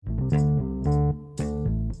What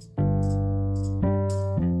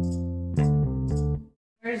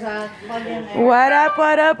up,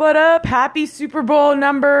 what up, what up? Happy Super Bowl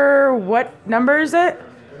number, what number is it?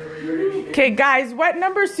 Okay, guys, what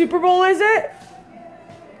number Super Bowl is it?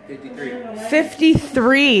 53.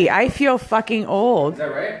 53. I feel fucking old. Is that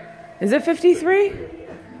right? Is it 53?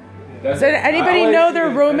 Does anybody know their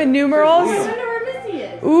Roman numerals?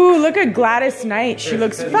 Ooh, look at Gladys Knight. She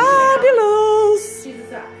looks fabulous.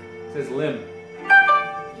 It says limb.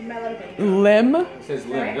 Limb? It says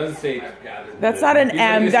limb. It doesn't say... That's not an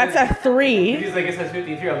M, that's a 3. He's like, it says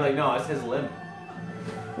 53. I'm like, no, it says limb.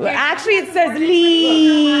 Well, actually, it says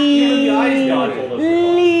Lee. Even the eyes dotted.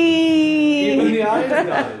 Lee. Even the eyes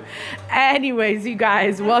dotted. Anyways, you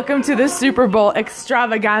guys, welcome to the Super Bowl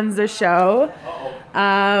extravaganza show.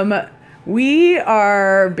 We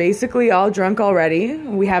are basically all drunk already.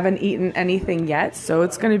 We haven't eaten anything yet, so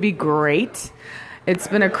it's going to be great. It's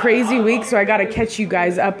been a crazy week, so I got to catch you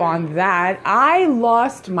guys up on that. I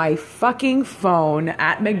lost my fucking phone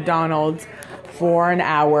at McDonald's for an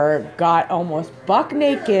hour, got almost buck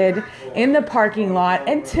naked in the parking lot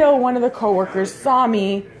until one of the coworkers saw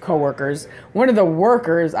me. One of the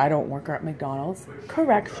workers, I don't work at McDonald's,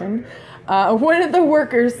 correction. One of the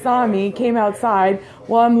workers saw me, came outside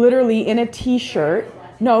while I'm literally in a t-shirt.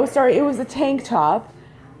 No, sorry, it was a tank top.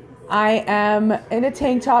 I am in a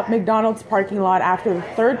tank top McDonald's parking lot. After the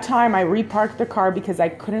third time I reparked the car because I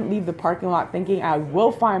couldn't leave the parking lot thinking I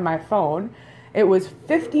will find my phone. It was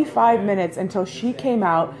 55 minutes until she came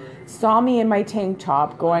out, saw me in my tank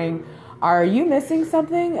top going, "Are you missing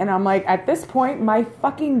something?" And I'm like, at this point, my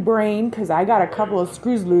fucking brain, because I got a couple of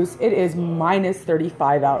screws loose, it is minus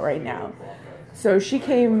 35 out right now. So she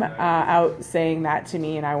came out saying that to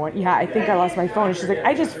me, and I went, "Yeah, I think I lost my phone." And she's like,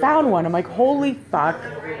 "I just found one." I'm like, holy fuck.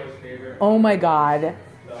 Oh my God.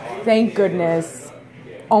 Thank goodness.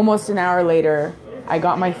 Almost an hour later, I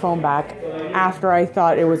got my phone back after I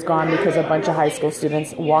thought it was gone because a bunch of high school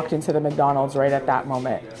students walked into the McDonald's right at that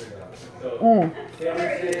moment.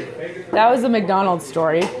 That was the McDonald's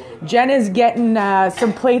story. Jen is getting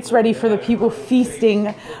some plates ready for the people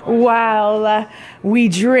feasting while we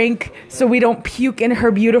drink so we don't puke in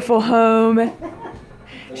her beautiful home.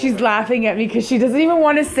 She's laughing at me because she doesn't even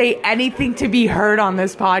want to say anything to be heard on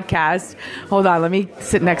this podcast. Hold on, let me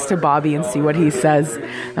sit next to Bobby and see what he says.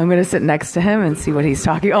 I'm going to sit next to him and see what he's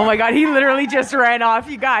talking. Oh my God, he literally just ran off,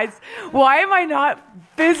 you guys. Why am I not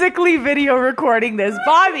physically video recording this?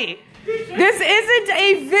 Bobby, this isn't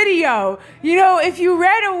a video. You know, if you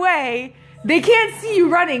ran away, they can't see you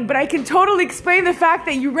running, but I can totally explain the fact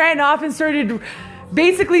that you ran off and started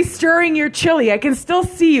basically stirring your chili. I can still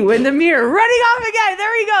see you in the mirror running off again.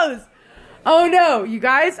 There he goes. Oh no, you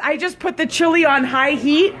guys, I just put the chili on high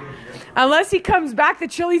heat. Unless he comes back, the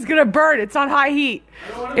chili's gonna burn. It's on high heat.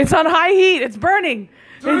 It's on high heat. It's burning.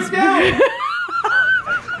 It's down.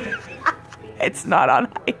 It's not on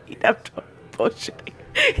high heat. I'm bullshitting.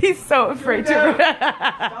 He's so afraid to. Why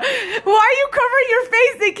are you covering your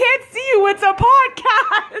face? They can't see you. It's a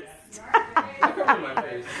podcast.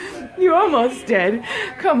 You almost did.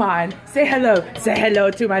 Come on. Say hello. Say hello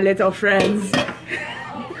to my little friends.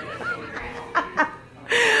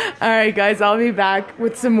 All right, guys. I'll be back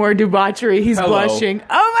with some more debauchery. He's blushing.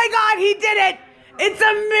 Oh, my God. He did it. It's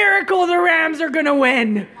a miracle the Rams are going to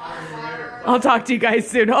win. I'll talk to you guys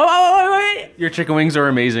soon. Oh, wait. Your chicken wings are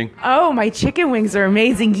amazing. Oh, my chicken wings are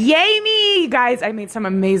amazing. Yay me. Guys, I made some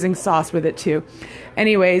amazing sauce with it too.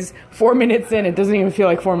 Anyways, 4 minutes in, it doesn't even feel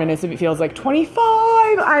like 4 minutes. It feels like 25.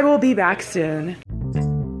 I will be back soon.